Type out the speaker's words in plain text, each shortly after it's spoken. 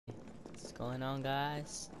going on,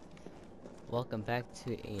 guys? Welcome back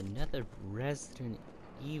to another Resident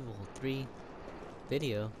Evil 3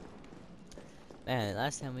 video. Man,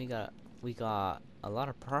 last time we got a lot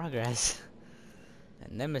of progress.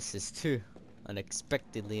 And Nemesis too,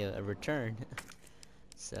 unexpectedly a return.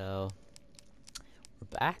 So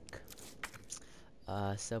we're back.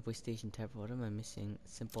 Subway station type. What am I missing?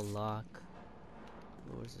 Simple lock.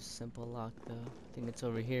 Where's the simple lock though? I think it's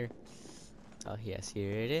over here. Oh yes,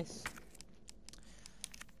 here it is.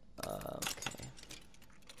 Okay.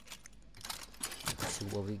 Let's see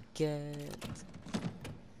what we get.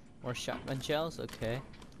 More shotgun shells. Okay.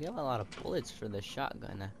 We have a lot of bullets for the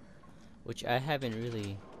shotgun, which I haven't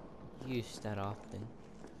really used that often.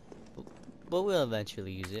 But we'll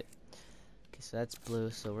eventually use it. Okay, so that's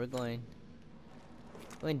blue. So we're going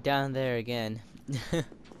down there again.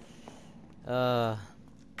 Let's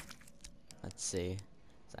see.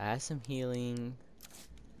 So I have some healing.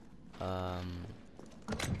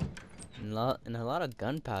 And a lot of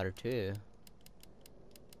gunpowder too.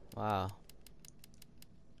 Wow.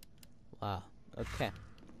 Wow. Okay.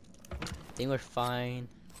 I think we're fine.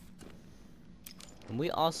 And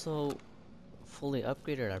we also fully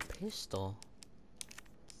upgraded our pistol.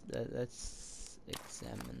 Let's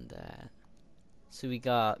examine that. So we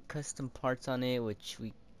got custom parts on it, which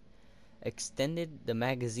we extended the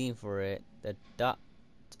magazine for it. The dot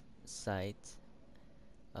sight.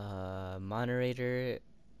 Moderator.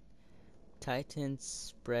 Titan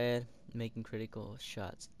spread, making critical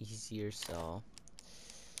shots easier. So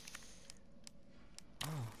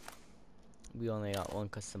we only got one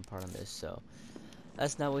custom part on this, so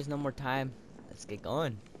let's not waste no more time. Let's get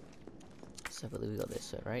going. So I believe we go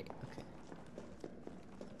this way, right? Okay.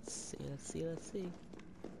 Let's see.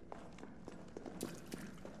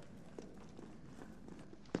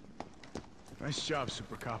 Nice job,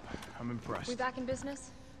 Super Cop. I'm impressed. We back in business?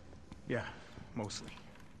 Yeah, mostly.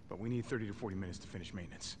 But we need 30 to 40 minutes to finish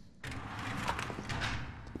maintenance.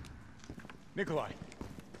 Nikolai,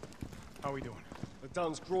 how are we doing? The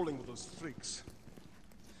town's crawling with those freaks.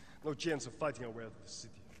 No chance of fighting our way out of the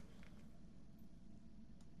city.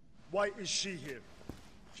 Why is she here?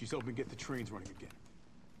 She's helping get the trains running again.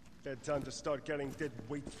 Bad time to start carrying dead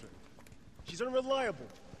weight for her. She's unreliable.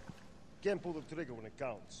 Can't pull the trigger when it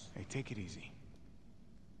counts. Hey, take it easy.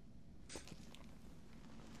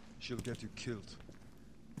 She'll get you killed.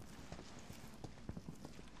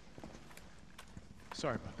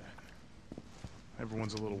 Sorry about that.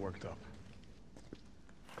 Everyone's a little worked up.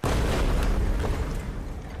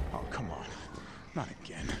 Oh, come on. Not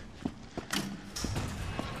again.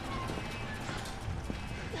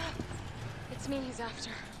 It's me he's after.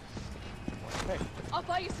 Hey. I'll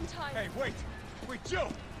buy you some time. Hey, wait! Wait, Joe!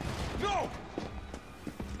 No!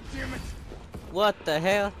 Damn it! What the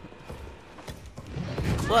hell?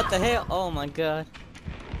 What the hell? Oh my god.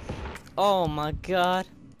 Oh my god.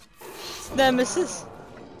 It's Nemesis.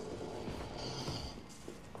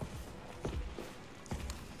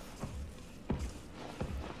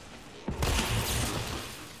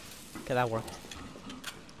 Okay, that worked.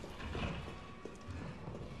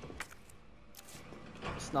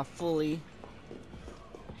 It's not fully.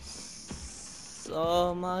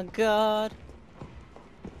 Oh my god.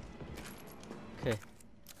 Okay.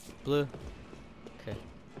 Blue. Okay.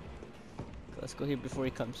 Let's go here before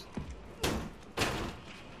he comes.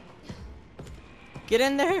 Get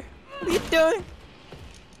in there! What are you doing?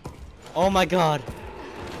 Oh my god.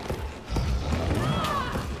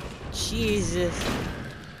 Jesus.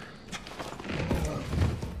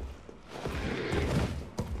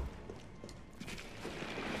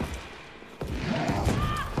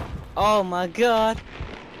 Oh my god.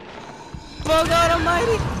 Oh god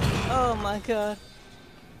almighty. Oh my god.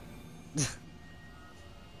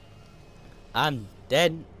 I'm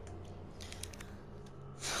dead.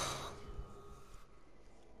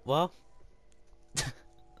 Well.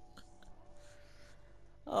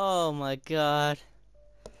 Oh my god.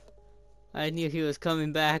 I knew he was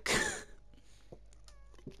coming back.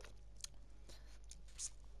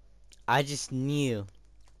 I just knew.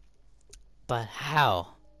 But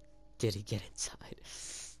how did he get inside?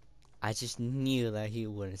 I just knew that he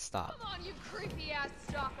wouldn't stop. Come on, you creepy ass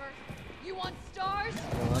stalker. You want stars?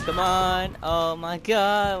 Oh, come on. Oh my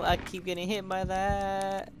god. I keep getting hit by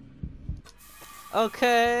that.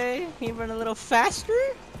 Okay. He run a little faster.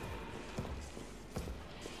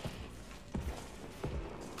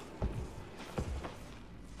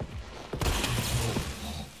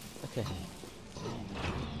 Okay.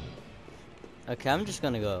 Okay, I'm just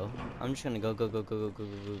gonna go. I'm just gonna go.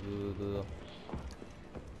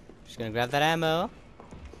 Just gonna grab that ammo.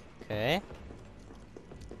 Okay.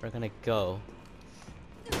 We're gonna go.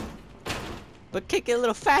 But kick it a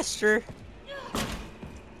little faster.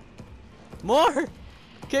 More.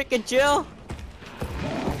 Kick it, Jill.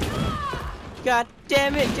 God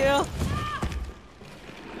damn it, Jill.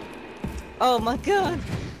 Oh my god.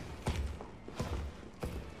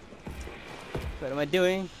 What am I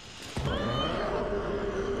doing?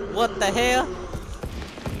 What the hell?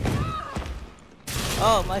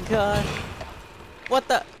 Oh my god. What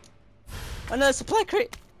the? Another supply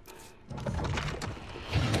crate.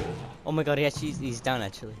 Oh my god, he's down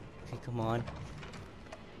actually. Okay, come on.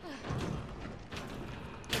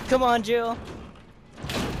 Come on, Jill.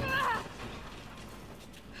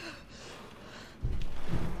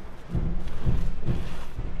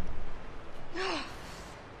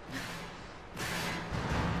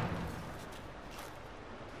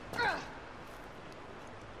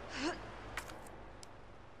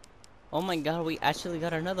 Oh my god, we actually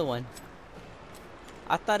got another one.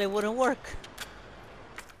 I thought it wouldn't work.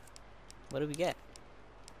 What did we get?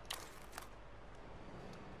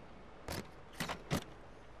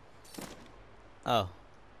 Oh.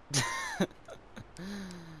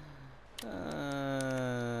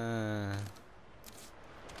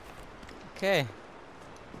 Okay.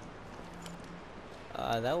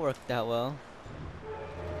 That worked out well.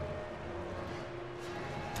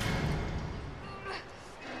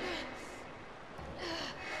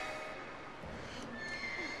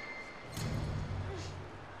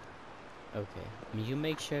 Okay, you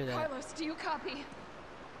make sure that... Carlos, do you copy?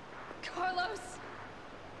 Carlos!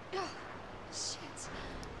 Oh, shit.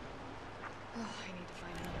 Oh, I need to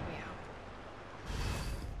find another way out.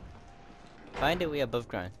 Find a way above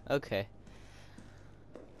ground. Okay.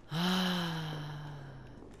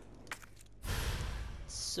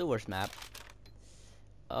 Sewers map.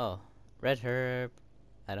 Oh, red herb,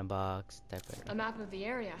 item box, typewriter. A map of the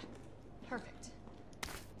area. Perfect.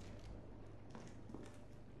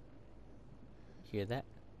 Hear that?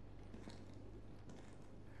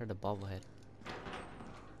 Heard a bobblehead.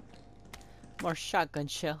 More shotgun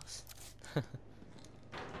shells.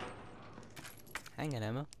 Hang on,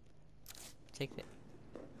 ammo. Take it.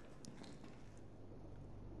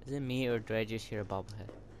 Is it me or do I just hear a bobblehead?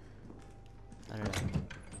 I don't know.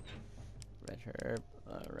 Red herb.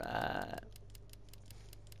 Alright.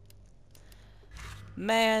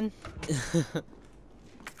 Man! I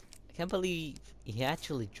can't believe he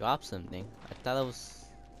actually dropped something. I thought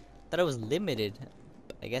it was limited.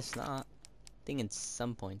 But I guess not. I think in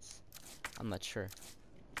some points. I'm not sure.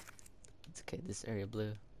 It's okay, this area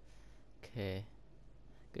blue. Okay.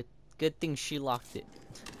 Good thing she locked it.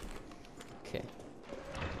 Okay.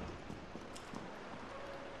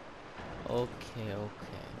 Okay.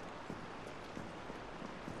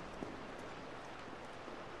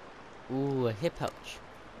 Ooh, a hip pouch.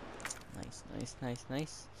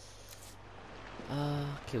 Nice.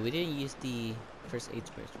 Okay, we didn't use the first aid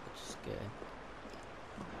sprays, which is good.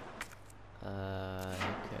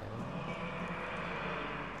 Okay.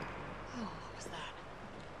 Oh, what was that?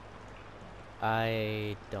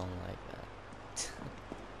 I don't like that.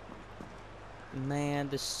 Man,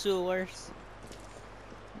 the sewers.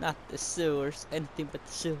 Not the sewers. Anything but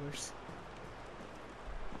the sewers.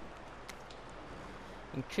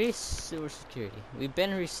 Increase sewer security. We've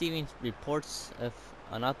been receiving reports of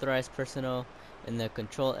unauthorized personnel in the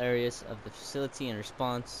control areas of the facility. In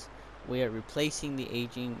response, we are replacing the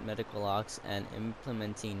aging medical locks and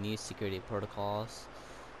implementing new security protocols.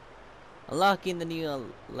 Unlocking the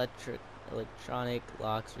new electronic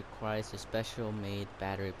locks requires a special made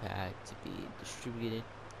battery pack to be distributed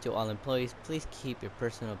to all employees. Please keep your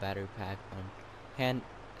personal battery pack on hand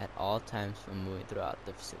at all times when moving throughout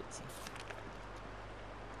the facility.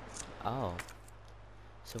 Oh.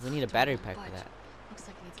 So we need a battery pack for that. Looks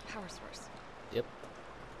like it needs a power source. Yep.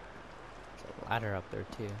 There's a ladder up there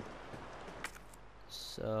too.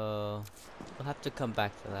 So we'll have to come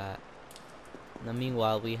back for that. Now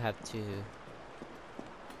meanwhile we have to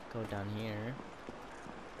go down here.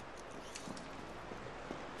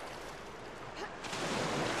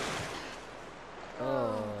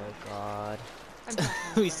 Oh god.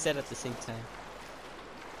 We said at the same time.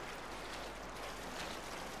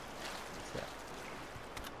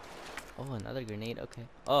 Oh, another grenade. Okay.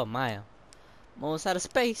 Oh my. I'm almost out of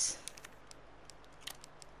space.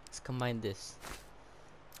 Let's combine this.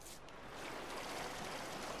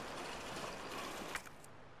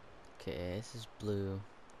 Okay, this is blue.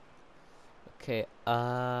 Okay,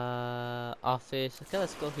 office. Okay,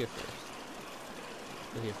 let's go here first.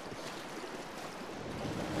 Go here first.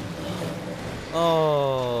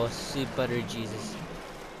 Oh, sweet butter Jesus.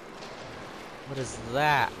 What is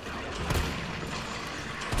that?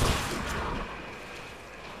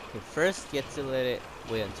 Okay, first you have to let it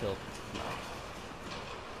wait until it opens.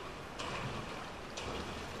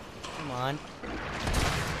 Come on.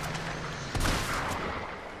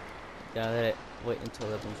 Gotta let it wait until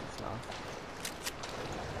it opens its mouth.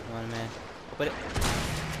 Come on, man. Open it.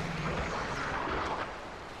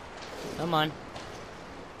 Come on.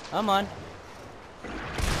 Come on.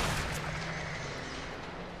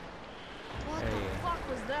 What There the you go. fuck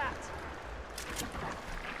was that?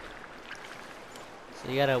 So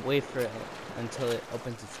you gotta wait for it until it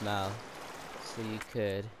opens its mouth, so you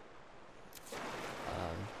could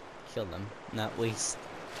kill them, not waste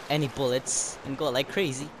any bullets and go like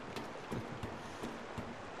crazy.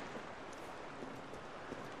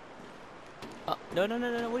 Oh, no, no, no,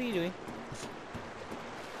 no, no, what are you doing?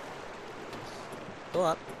 Go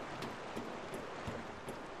up.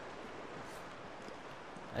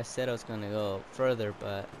 I said I was gonna go further,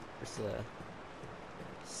 but there's a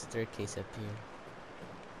staircase up here.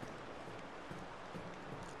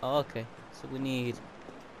 Oh, okay. So we need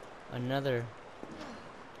another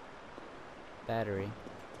battery.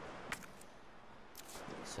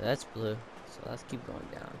 So that's blue. So let's keep going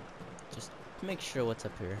down. Just make sure what's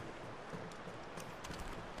up here.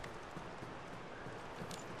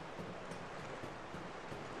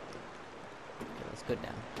 Okay, let's go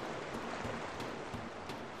down.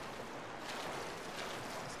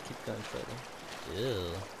 Let's keep going further.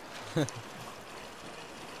 Ew.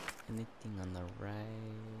 Anything on the right?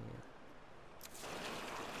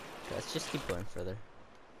 Okay, let's just keep going further.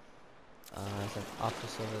 There's an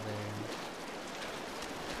office over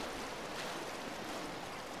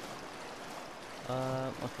there.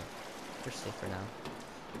 Okay. We're safe for now.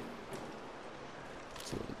 Let's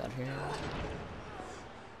see what we got here.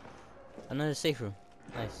 Another safe room.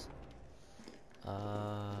 Nice.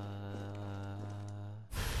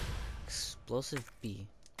 Explosive B.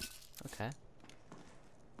 Okay.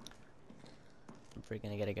 If we're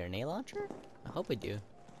gonna get a grenade launcher? I hope we do.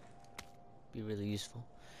 Be really useful.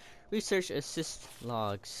 Research assist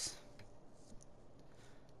logs.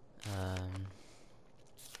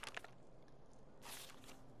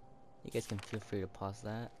 You guys can feel free to pause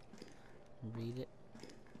that and read it.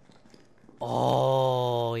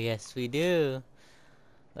 Oh, yes we do.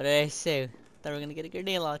 What did I say? Thought we were gonna get a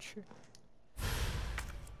grenade launcher.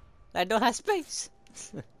 I don't have space.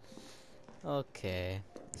 Okay,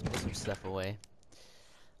 let's put some stuff away.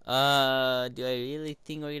 Do I really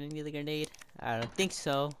think we're gonna need a grenade? I don't think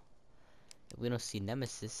so. If we don't see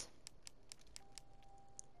Nemesis.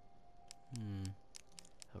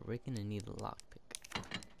 We're gonna need a lockpick.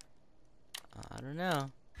 I don't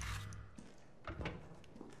know.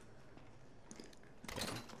 Okay.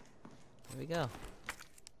 Here we go.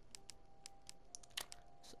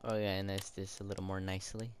 So, oh yeah, and there's this a little more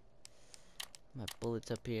nicely. My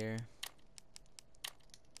bullets up here.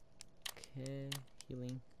 Okay,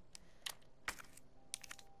 healing.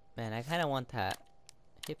 Man, I kind of want that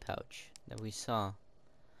hip pouch that we saw.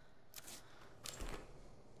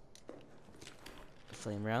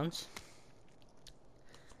 Flame rounds.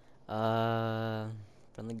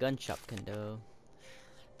 From the gun shop, Kendo.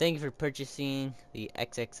 Thank you for purchasing the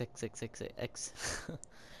XXXXXX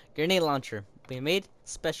grenade launcher. We made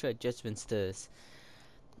special adjustments to this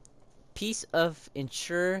piece of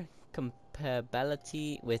ensure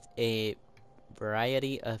compatibility with a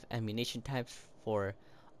variety of ammunition types for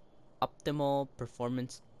optimal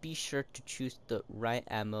performance. Be sure to choose the right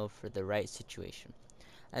ammo for the right situation.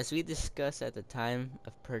 As we discussed at the time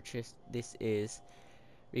of purchase, this is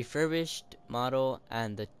refurbished model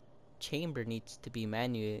and the chamber needs to be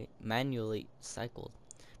manually cycled.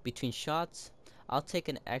 Between shots, I'll take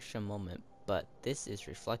an extra moment, but this is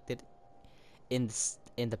reflected in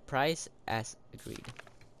the price as agreed.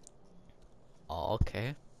 Oh,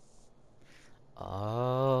 okay.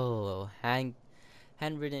 Oh,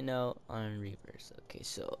 handwritten note on reverse. Okay,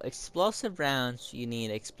 so explosive rounds, you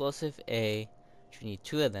need explosive A, which you need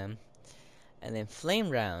 2 of them, and then flame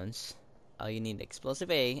rounds, you need explosive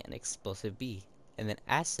A and explosive B, and then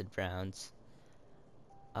acid rounds,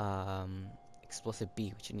 explosive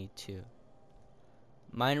B, which you need 2.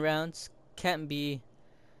 Mine rounds can't be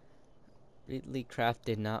really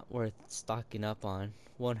crafted, not worth stocking up on.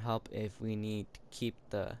 Won't help if we need to keep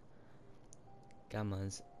the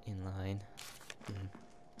gammas in line.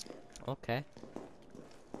 Okay.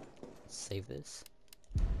 Save this.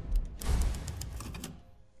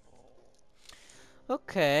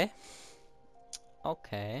 Okay.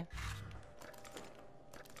 Okay.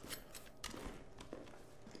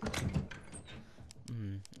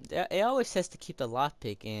 It always says to keep the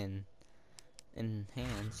lockpick in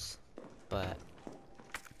hands, but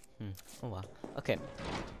oh well. Okay.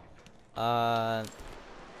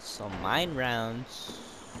 So mine rounds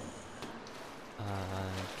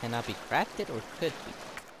cannot be crafted or could be.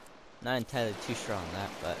 Not entirely too sure on that,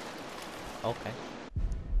 but okay.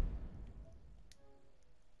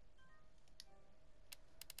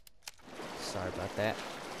 Sorry about that.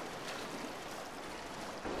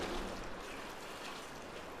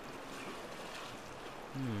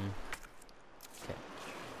 Okay.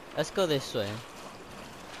 Let's go this way.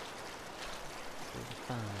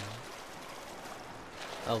 Fine.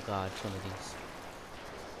 Oh god, it's one of these.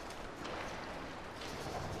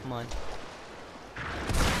 Come on.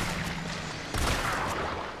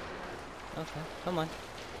 Okay, come on.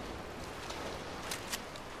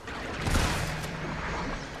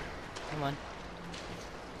 Come on.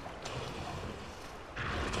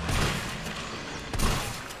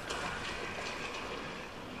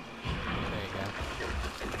 There you go.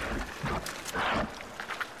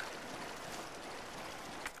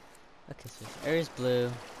 Okay, so this area's blue.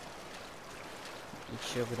 You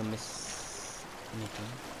sure we don't miss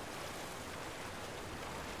anything?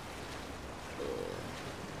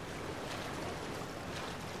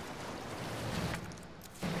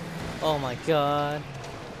 Oh my god.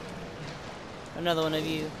 Another one of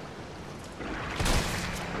you.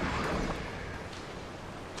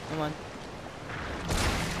 Come on.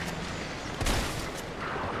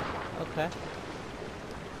 Okay.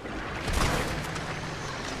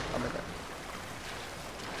 Oh my god.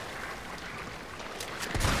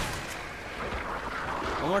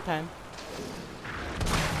 One more time.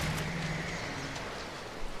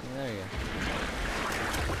 There you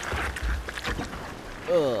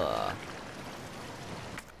go. Ugh.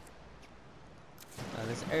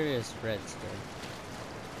 This area is red still.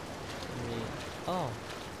 Oh,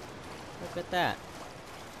 look at that.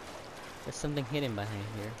 There's something hidden behind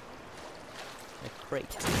here. A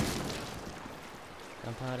crate.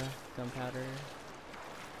 Gunpowder, gunpowder.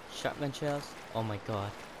 Shotgun shells. Oh my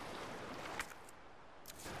god.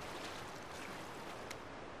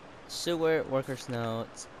 Sewer workers'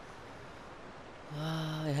 notes.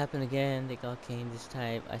 It happened again. They all came this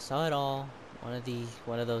time. I saw it all.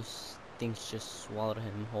 One of those things just swallowed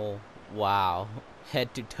him whole. Wow.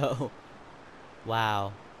 Head to toe.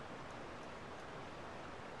 Wow.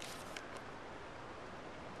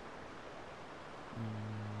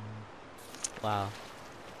 Wow.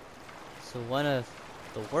 So one of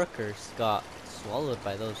the workers got swallowed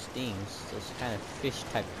by those things. Those kind of fish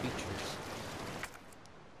type creatures.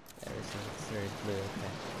 There is blue,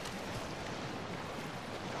 okay.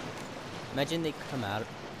 Imagine they come out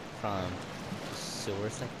from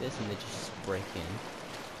sewers like this and they just break in.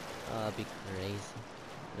 Oh, that'd be crazy.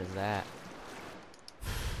 What is that?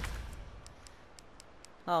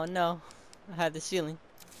 Oh no, I had the ceiling.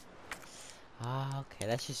 Ah, okay,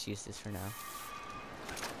 let's just use this for now.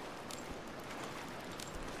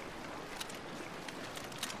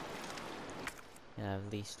 Yeah,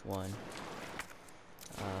 at least one.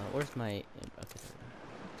 Where's my... Okay,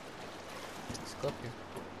 let's go up here.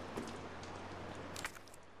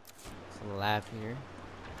 There's a lab here.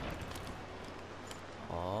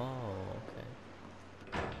 Oh, okay.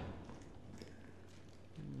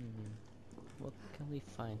 What can we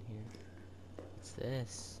find here? What's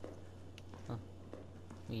this? Huh.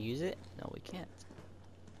 Can we use it? No, we can't.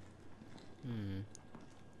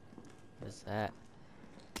 What's that?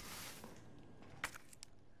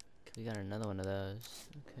 We got another one of those.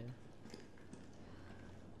 Okay.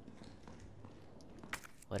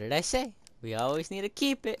 What did I say? We always need to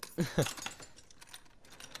keep it.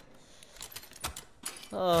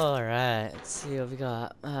 Alright, let's see what we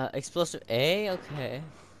got. Explosive A? Okay.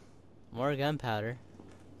 More gunpowder.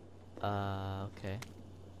 Okay.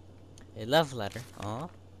 A love letter. Aw.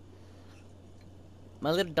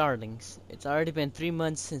 My little darlings, it's already been 3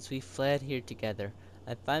 months since we fled here together.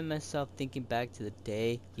 I find myself thinking back to the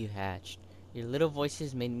day you hatched. Your little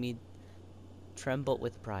voices made me tremble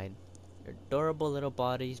with pride. Your adorable little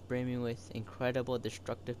bodies brimming with incredible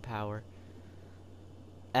destructive power.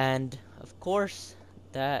 And, of course,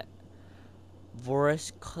 that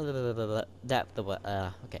voracious,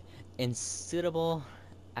 insatiable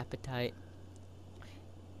appetite.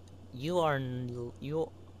 You are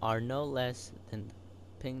no less than the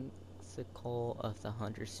pinnacle of the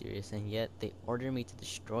Hunter series, and yet they ordered me to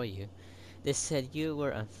destroy you. They said you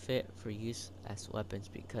were unfit for use as weapons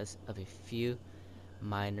because of a few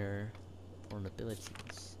minor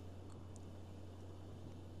vulnerabilities.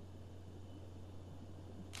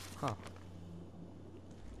 Huh.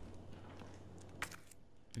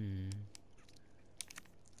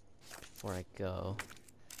 Before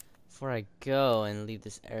I go and leave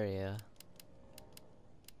this area,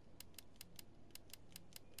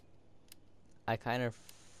 I kind of,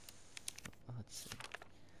 let's see.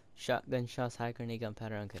 Shotgun shells, high grenade,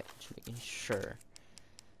 gunpowder. Okay, just making sure.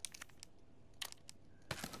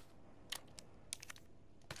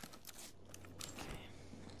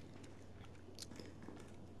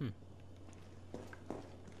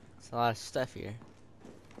 It's a lot of stuff here.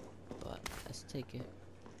 But let's take it.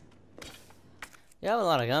 You have a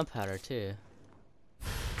lot of gunpowder too.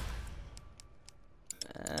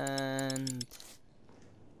 And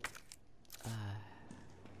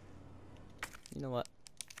you know what?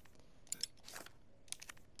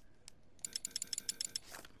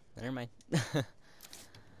 Never mind.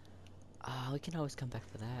 We can always come back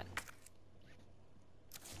for that.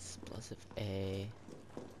 Explosive A.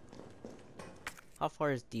 How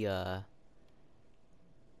far is the in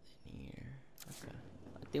here? Okay.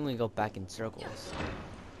 I think we go back in circles.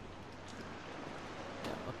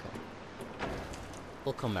 Yeah, okay.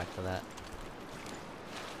 We'll come back for that.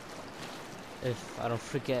 If I don't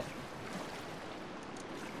forget.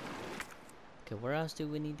 Okay, where else do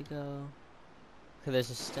we need to go? Okay,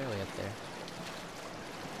 there's a stairway up there.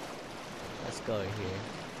 Let's go over here.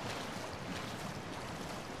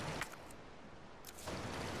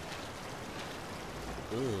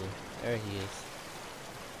 Ooh, there he is.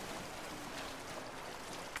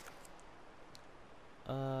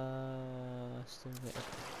 Stairway. Okay.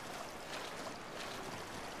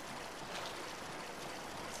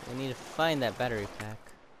 So we need to find that battery pack.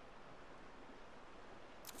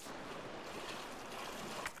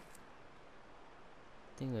 I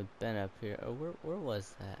think we've been up here. Oh, where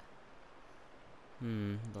was that?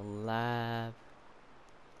 The lab.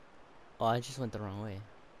 Oh, I just went the wrong way.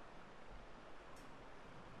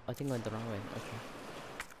 I think I went the wrong way. Okay.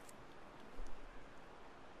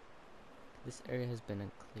 This area has been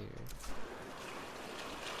uncleared.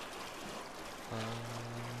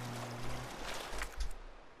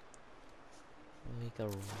 We go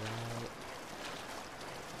right.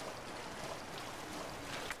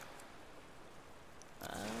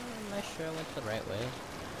 I'm not sure I went the right way.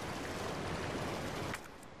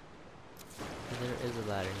 There is a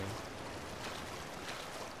ladder here.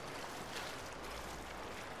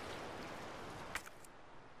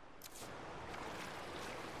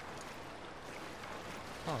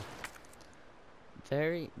 Oh.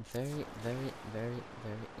 Very, very, very, very,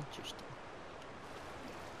 very interesting.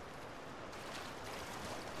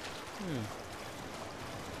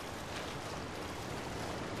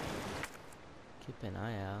 Keep an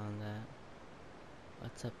eye out on that.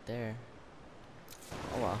 What's up there?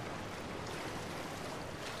 Oh well.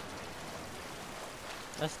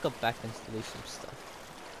 Let's go back and do some stuff.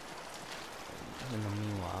 In the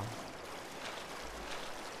meanwhile.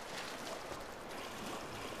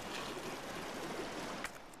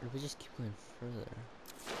 Or do we just keep going further?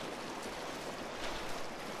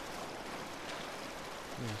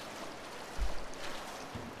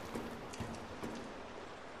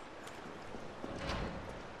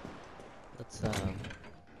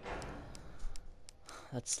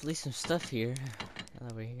 Let's leave some stuff here. Now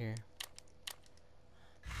that we're here.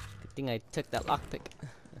 Good thing I took that lockpick.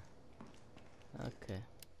 Okay.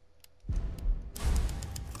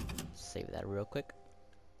 Save that real quick.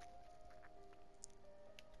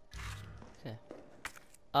 Okay.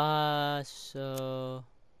 So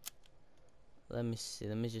let me see.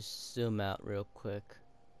 Let me just zoom out real quick.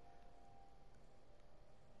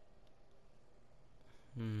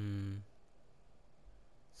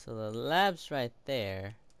 So the lab's right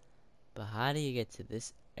there, but how do you get to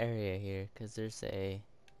this area here? Cause there's a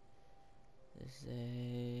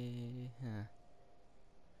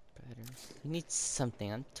patterns. We need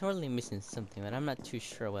something. I'm totally missing something, but I'm not too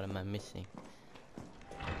sure what am I missing.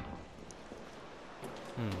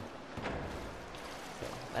 Okay.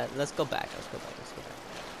 Let's go back. Let's go back.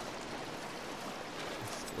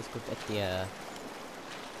 Let's go get the that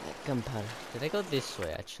gunpowder. Did I go this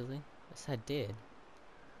way actually? Yes, I did.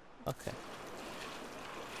 Okay.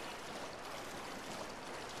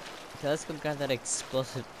 Okay, let's go grab that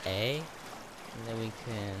explosive A, and then we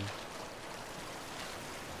can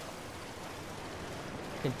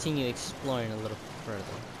continue exploring a little further.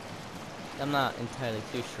 I'm not entirely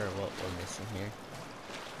too sure what we're missing here.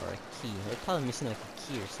 Or a key. We're probably missing like a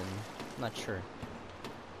key or something. I'm not sure.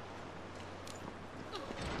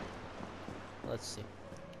 Let's see.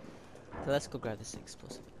 So let's go grab this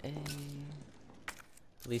explosive A.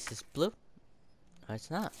 At least it's blue. Oh,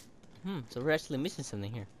 it's not. So we're actually missing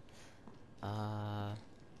something here.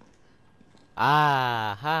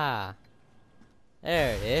 Aha!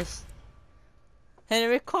 There it is. And it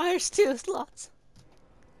requires 2 slots.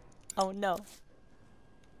 Oh no.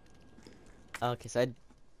 Okay, so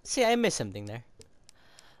I missed something there.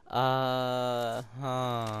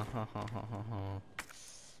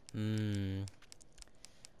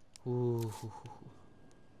 Ooh.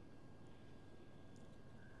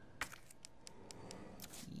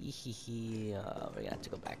 We're gonna have to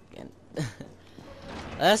go back again.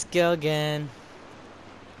 Let's go again.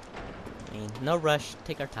 mean, no rush.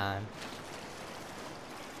 Take our time.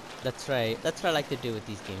 That's right. That's what I like to do with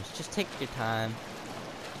these games. Just take your time.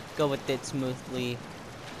 Go with it smoothly.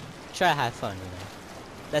 Try to have fun, you know.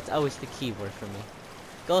 That's always the key word for me.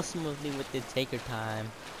 Go smoothly with it. Take your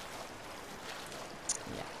time.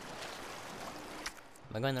 Yeah.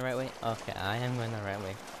 Am I going the right way? Okay, I am going the right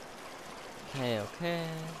way. Okay, okay.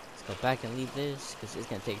 Let's go back and leave this, because it's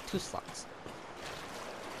going to take 2 slots.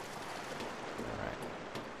 Alright.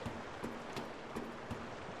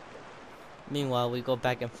 Meanwhile, we go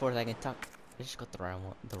back and forth. I can talk. I just got the wrong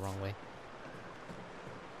way.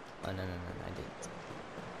 Oh, no, I didn't.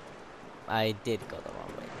 I did go the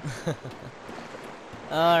wrong way.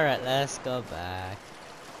 Alright, let's go back.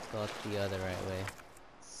 Let's go the other right way.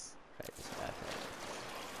 Let's try this back.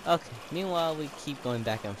 Okay, meanwhile, we keep going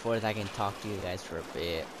back and forth. I can talk to you guys for a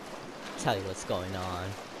bit. Tell you what's going on.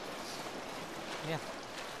 Yeah.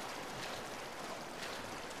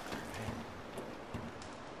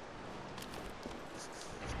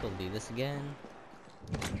 Let's go do this again.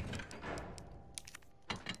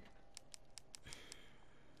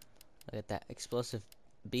 Look at that. Explosive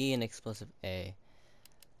B and explosive A.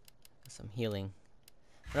 Some healing.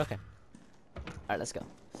 But okay. Alright, let's go.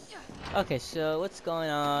 Okay, so what's going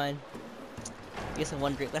on? I guess I'm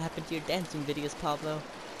wondering what happened to your dancing videos, Pablo?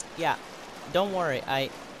 Yeah, don't worry. I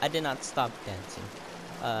did not stop dancing.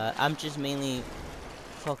 I'm just mainly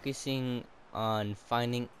focusing on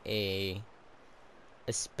finding a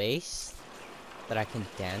space that I can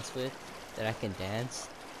dance with. Where I can dance,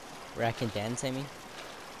 I mean.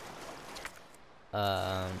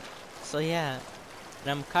 So yeah,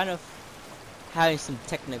 and I'm kind of having some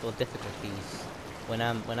technical difficulties when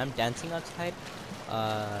I'm dancing outside.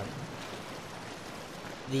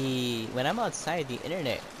 When I'm outside, the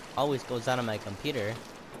internet always goes out on my computer,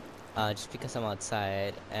 just because I'm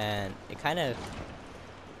outside, and it kind of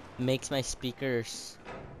makes my speakers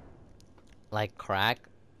like crack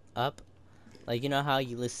up. Like, you know how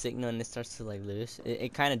you lose signal and it starts to like lose?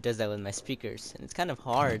 It kind of does that with my speakers, and it's kind of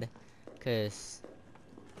hard, cause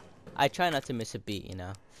I try not to miss a beat, you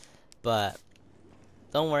know. But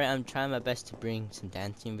don't worry, I'm trying my best to bring some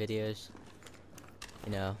dancing videos,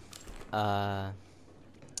 you know.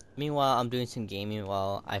 Meanwhile, I'm doing some gaming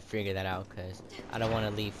while I figure that out, cause I don't want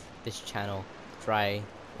to leave this channel dry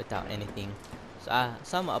without anything. So I'm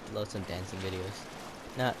gonna upload some dancing videos.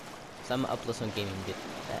 So I'm gonna upload some gaming videos.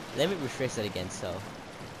 Let me rephrase that again. So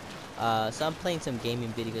I'm playing some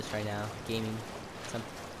gaming videos right now.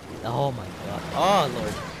 Oh my god. Oh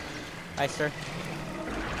lord. Hi, sir.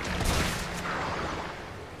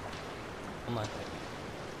 Come on.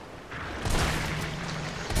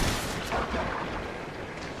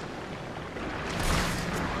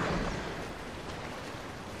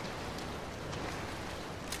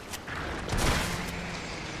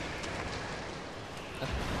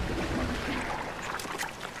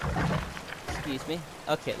 Excuse me.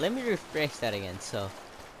 Okay, let me rephrase that again. So,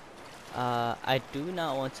 I do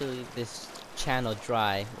not want to leave this channel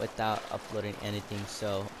dry without uploading anything.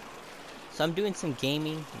 So I'm doing some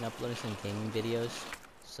gaming and uploading some gaming videos.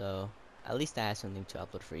 So at least I have something to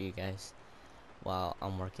upload for you guys while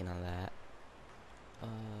I'm working on that.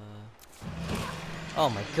 Oh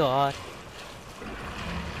my god.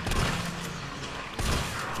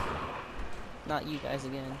 Not you guys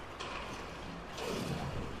again. There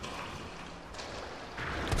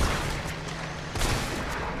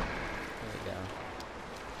we go.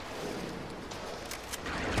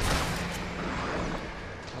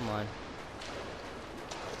 Come on.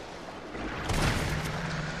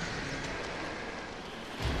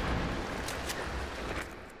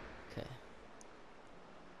 Okay.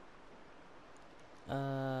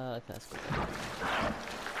 Okay, let's go.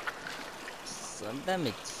 So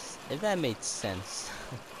if that made sense.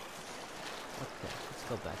 Okay, let's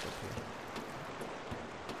go back up here.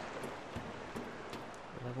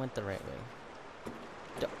 I went the right way.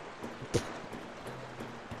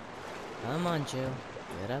 Come on, Joe.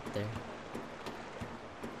 Get up there.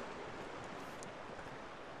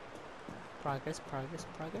 Progress.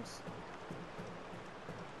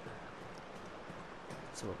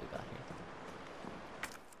 So what we got here?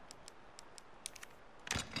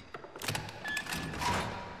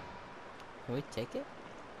 Can we take it?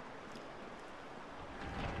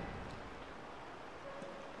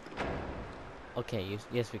 Okay,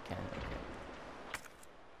 yes we can. Okay.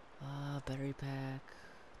 Battery pack.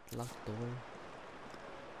 Locked door.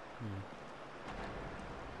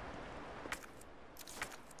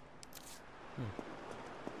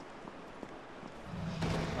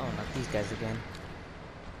 Oh, not these guys again.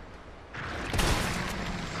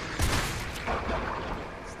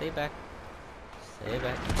 Stay back. Stay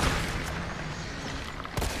back.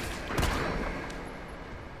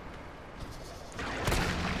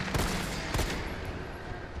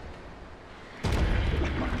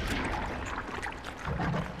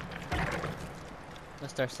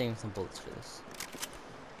 start saving some bullets for this.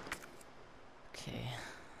 Okay,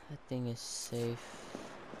 that thing is safe.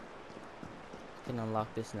 Can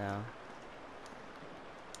unlock this now.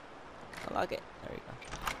 Unlock it. There we go.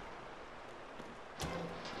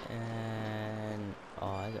 And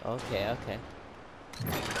oh, okay, okay.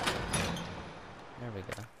 There we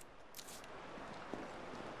go.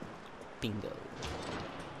 Bingo.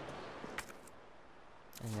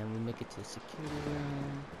 And then we make it to the security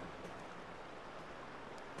room.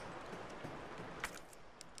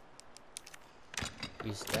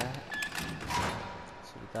 Use that.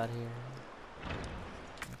 So we got here.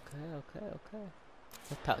 Okay.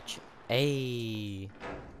 The pouch. Hey.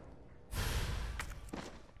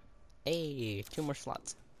 Hey, 2 more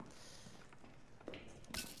slots.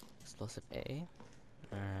 Explosive A.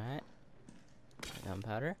 Alright.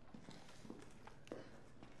 Gunpowder.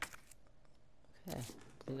 Okay, I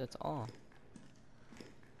think that's all.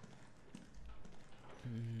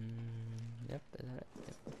 Yep, is that it?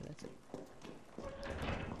 Yep, okay, that's it.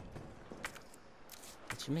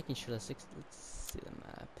 Just making sure that's let's see the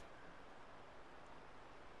map.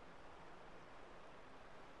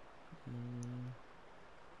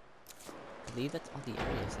 I believe that's all the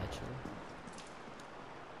areas actually.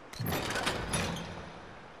 Okay,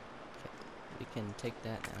 we can take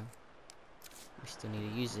that now. We still need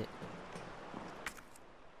to use it.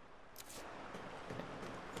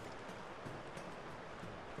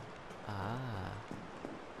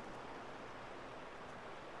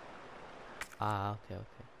 Okay.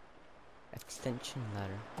 Extension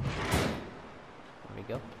ladder. There we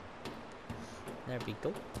go.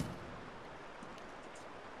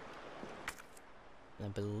 I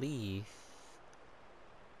believe...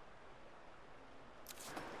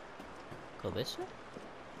 Go this way?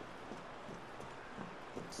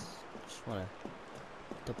 Just wanna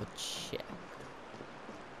double check.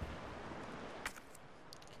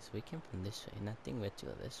 So we came from this way, and I think we have to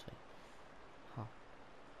go this way. Huh.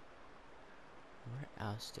 Where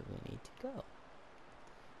else do we need to go?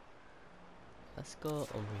 Let's go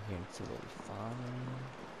over here and see what we find.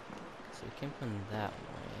 So we came from that way.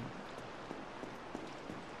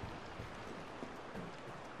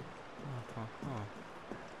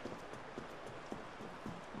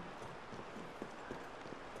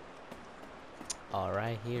 Oh,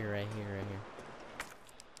 right here.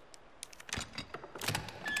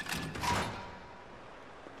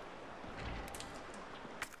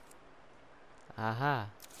 Aha.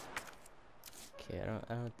 Okay,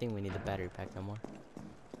 I don't think we need the battery pack no more.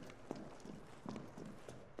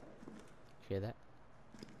 Hear that?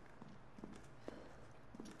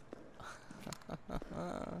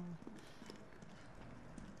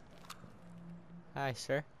 Hi,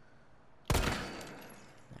 sir. There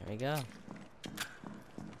we go.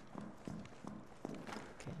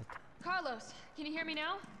 Okay. Carlos, can you hear me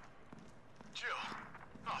now? Jill!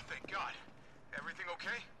 Oh, thank God. Everything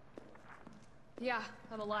okay? Yeah,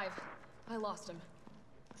 I'm alive. I lost him.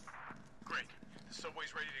 Great. The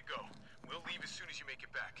subway's ready to go. We'll leave as soon as you make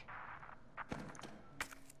it back.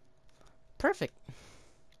 Perfect.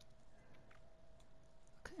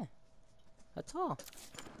 Okay. That's all.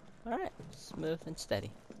 Alright. Smooth and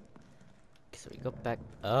steady. Okay, so we go back.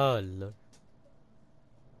 Oh, look.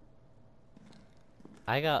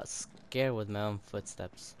 I got scared with my own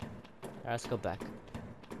footsteps. Alright, let's go back.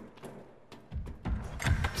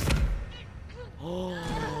 Oh.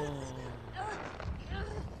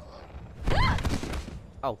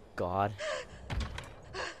 Oh, God.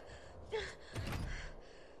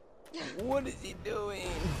 What is he doing?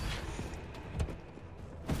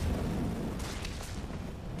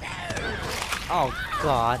 Oh,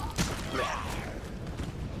 God.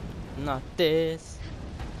 Not this.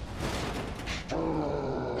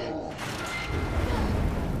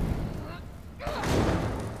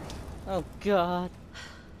 Oh, God.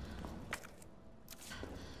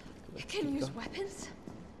 You can use weapons?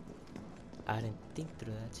 I didn't think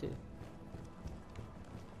through that, too.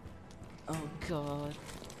 Oh, God.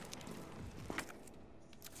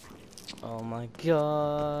 Oh, my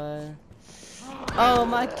God. Oh,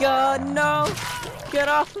 my God, no! Get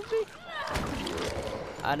off of me!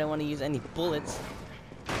 I don't want to use any bullets.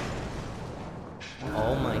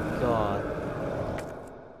 Oh, my God.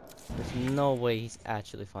 There's no way he's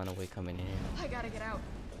actually found a way coming in here. I gotta get out.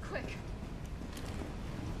 Quick.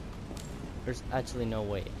 There's actually no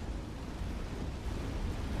way.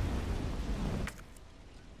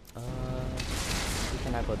 We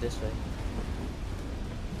cannot go this way.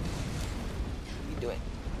 What are you doing?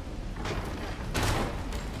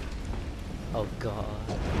 Oh, God.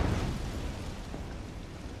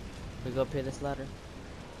 We go up here this ladder.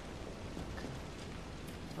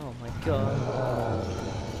 Oh my God.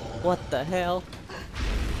 What the hell?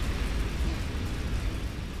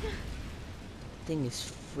 Thing is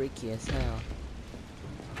freaky as hell.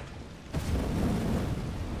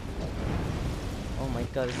 Oh my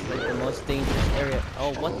god, it's like the most dangerous area.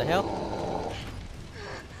 Oh, what the hell?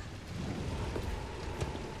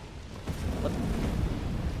 What?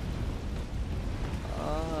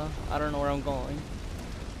 I don't know where I'm going.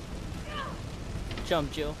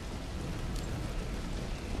 Jump, Jill.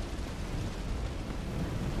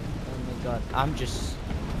 Oh my god,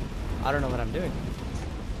 I don't know what I'm doing.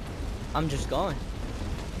 I'm just going.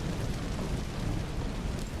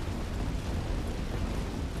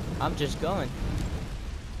 I'm just going.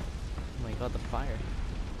 Oh my god, the fire.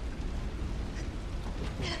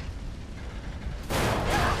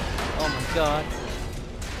 Oh my god.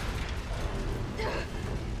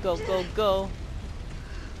 Go, go, go.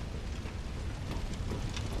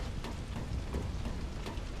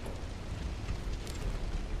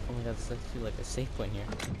 Oh my god, this looks like a safe point here.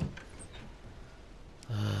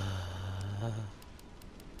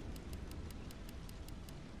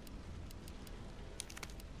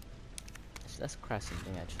 Let's crash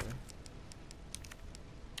something actually.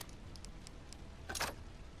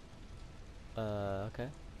 Okay.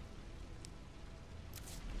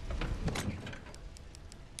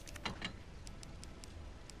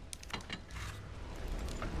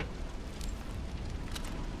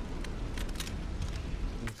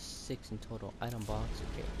 And 6 in total item box.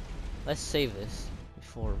 Okay. Let's save this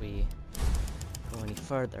before we go any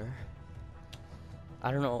further.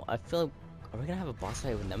 I don't know. I feel like, are we gonna have a boss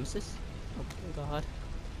fight with Nemesis? Oh god.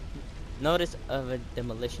 Notice of a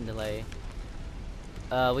demolition delay.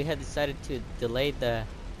 We had decided to delay the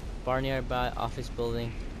barnyard by office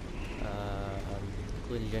building.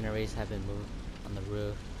 Including generators have been moved on the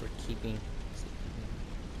roof. We're keeping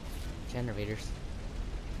generators.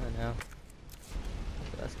 Oh no.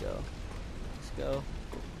 Okay, let's go. Let's go.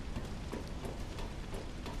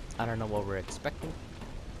 I don't know what we're expecting,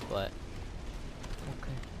 but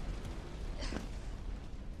okay.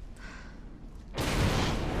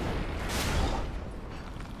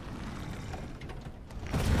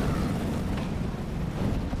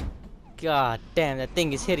 God damn, that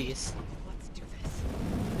thing is hideous. Let's do this.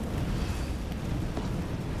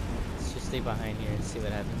 Let's just stay behind here and see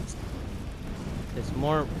what happens. There's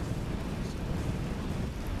more.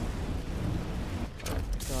 Oh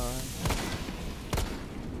god.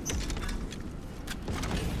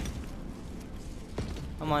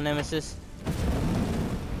 Come on, Nemesis.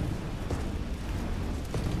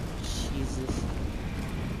 Jesus.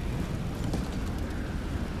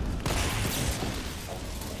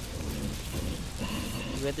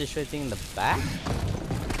 We had this right thing in the back? Maybe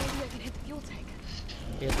I can hit the fuel tank.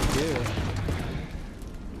 We have to do.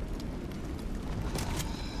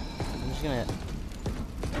 I'm just gonna.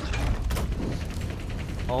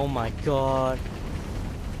 Oh my god.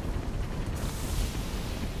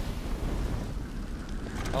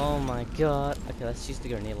 Oh my god. Okay, let's use the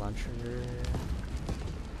grenade launcher.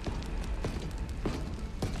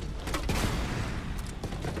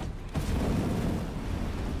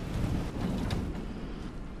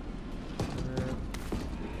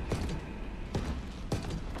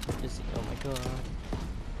 Oh my god.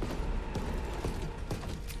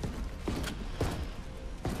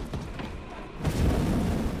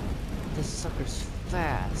 This sucker's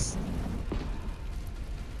fast.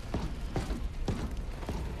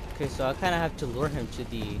 Okay, so I kind of have to lure him to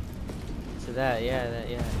that,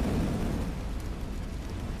 yeah.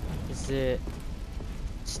 Is it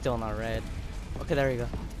still not red? Okay, there we go.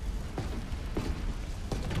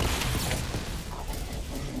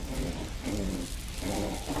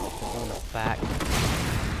 On the back.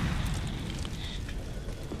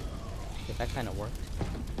 Okay, that kind of worked.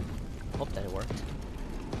 Hope that it worked.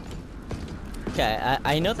 Okay,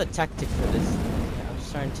 I know the tactic for this. Yeah, I'm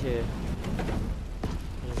just trying to.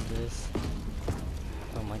 What is this?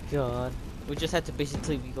 Oh my god. We just had to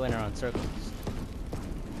basically be going around circles.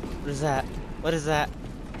 What is that? What is that?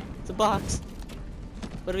 It's a box.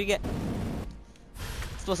 What do we get?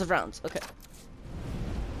 Explosive rounds. Okay.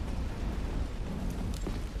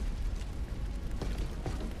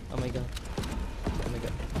 Oh my god. Oh my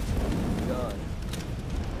god. God.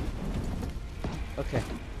 Okay.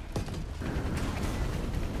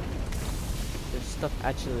 There's stuff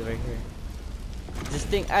actually right here. Is this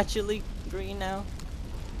thing actually green now?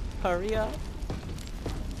 Hurry up.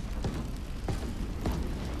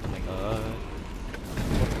 Oh my god.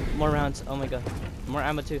 More rounds. Oh my god. More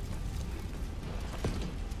ammo too.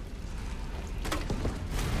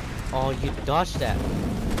 Oh, you dodged that.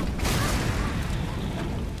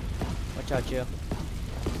 Watch out, Joe.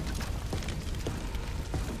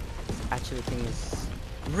 Actually, the thing is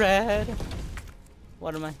red.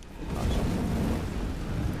 What am I?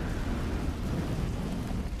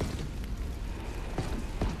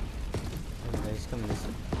 Oh, he's coming this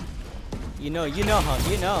way. You know, huh?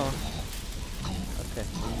 You know. Okay.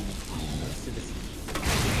 Let's do this.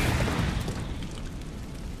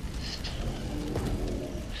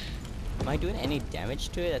 Am I doing any damage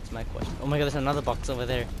to it? That's my question. Oh my god, there's another box over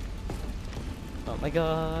there. Oh my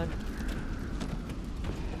god.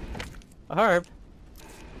 A herb?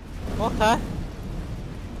 Okay.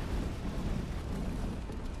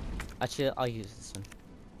 Actually, I'll use this one.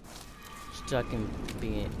 So I can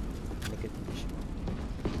be in a good condition.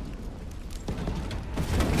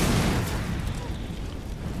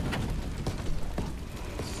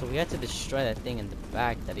 So we have to destroy that thing in the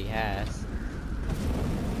back that he has.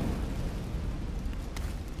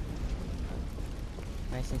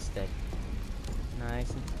 Nice and steady.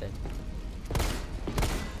 Nice and steady.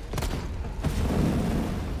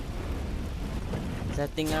 Is that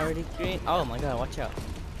thing already green? Oh my god, watch out.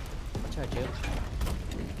 Watch out, Joe.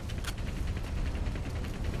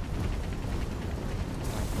 Oh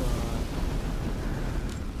my god.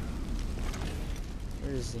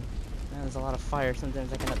 Where is he? Man, there's a lot of fire.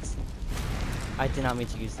 Sometimes I cannot see. I did not mean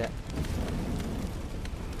to use that.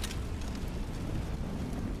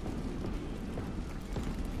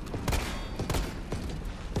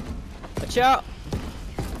 Watch out!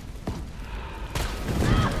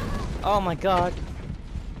 Oh my god.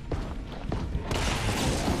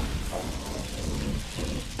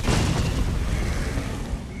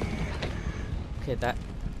 Okay, that.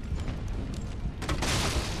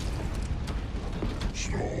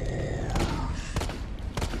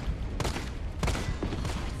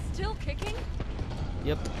 Still kicking?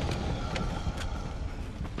 Yep.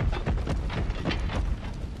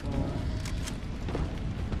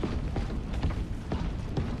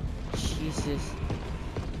 Jesus.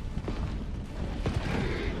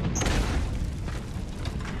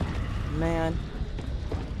 Man.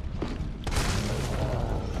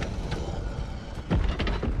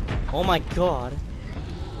 Oh my god.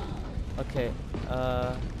 Okay,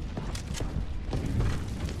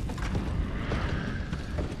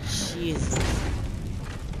 Jesus.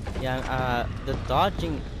 Yeah, the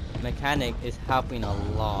dodging mechanic is helping a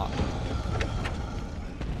lot.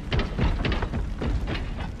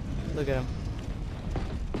 Look at him.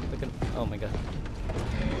 Look at him. Oh my god.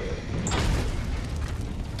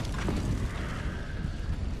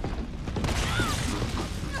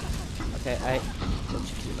 Okay, I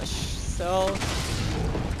electrocuted myself.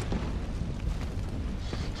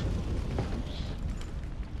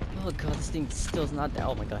 Oh god, this thing still's not there.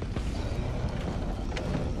 Oh my god.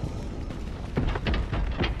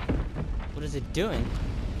 What is it doing?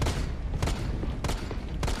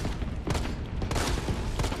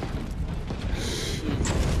 Jeez.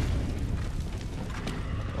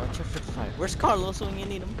 Watch out for the fire. Where's Carlos when you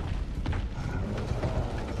need him?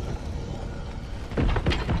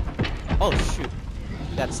 Oh shoot.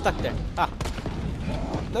 He got stuck there. Ah.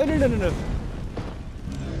 No, no, no, no, no.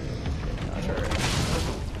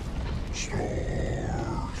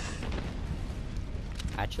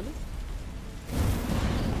 Actually?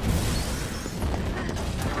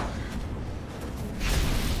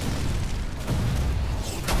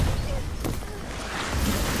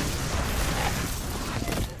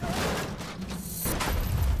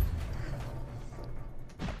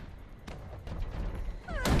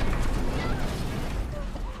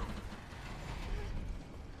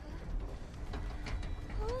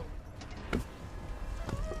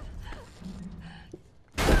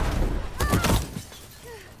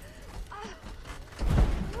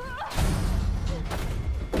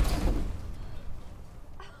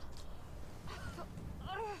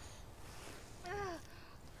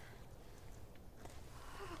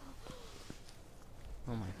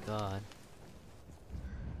 Oh my god.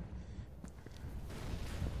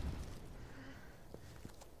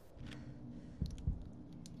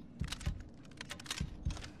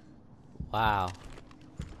 Wow.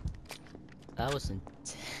 That was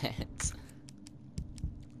intense.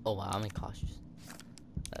 Oh wow, I'm cautious.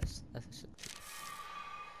 That's let's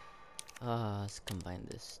combine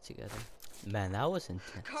this together. Man, that was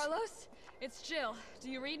intense. Carlos? It's Jill. Do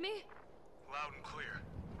you read me? Loud and clear.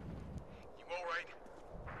 You alright?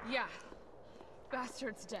 Yeah.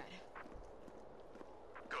 Bastard's dead.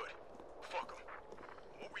 Good. Fuck him.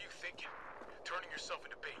 What were you thinking? Turning yourself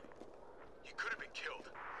into bait. You could have been killed.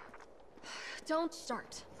 Don't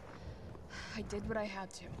start. I did what I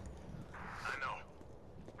had to. I know.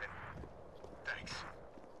 And thanks.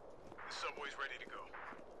 The subway's ready to go.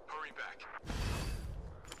 Hurry back.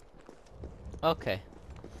 Okay.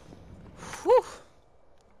 Whew!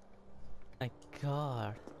 My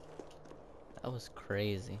God. That was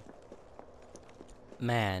crazy.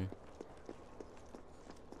 Man.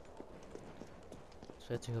 So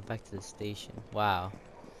we have to go back to the station. Wow.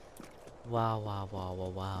 Wow, wow, wow, wow,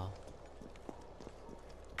 wow.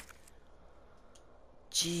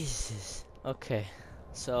 Jesus. Okay.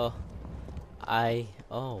 So,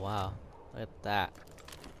 oh wow. Look at that.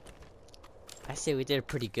 I say we did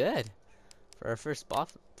pretty good for our first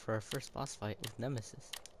boss fight with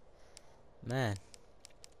Nemesis. Man.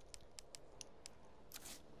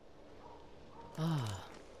 Ah.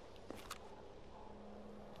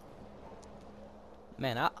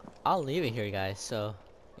 Man, I'll leave it here, guys. So,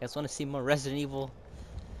 you guys want to see more Resident Evil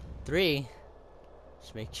 3?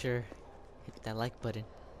 Just make sure hit that like button.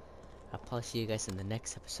 I'll probably see you guys in the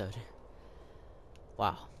next episode.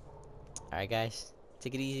 Wow. Alright, guys.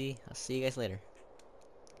 Take it easy. I'll see you guys later.